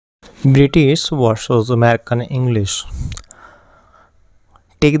British versus American English.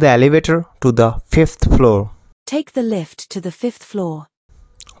 Take the elevator to the fifth floor. Take the lift to the fifth floor.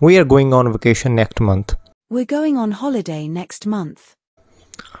 We are going on vacation next month. We're going on holiday next month.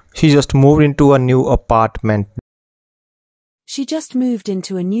 She just moved into a new apartment. She just moved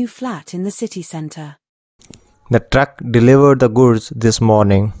into a new flat in the city centre. The truck delivered the goods this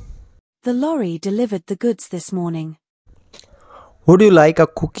morning. The lorry delivered the goods this morning. Would you like a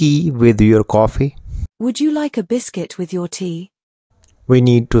cookie with your coffee? Would you like a biscuit with your tea? We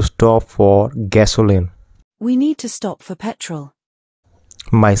need to stop for gasoline. We need to stop for petrol.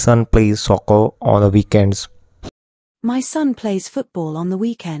 My son plays soccer on the weekends. My son plays football on the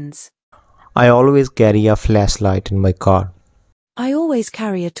weekends. I always carry a flashlight in my car. I always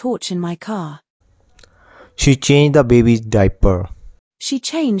carry a torch in my car. She changed the baby's diaper. She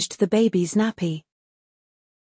changed the baby's nappy.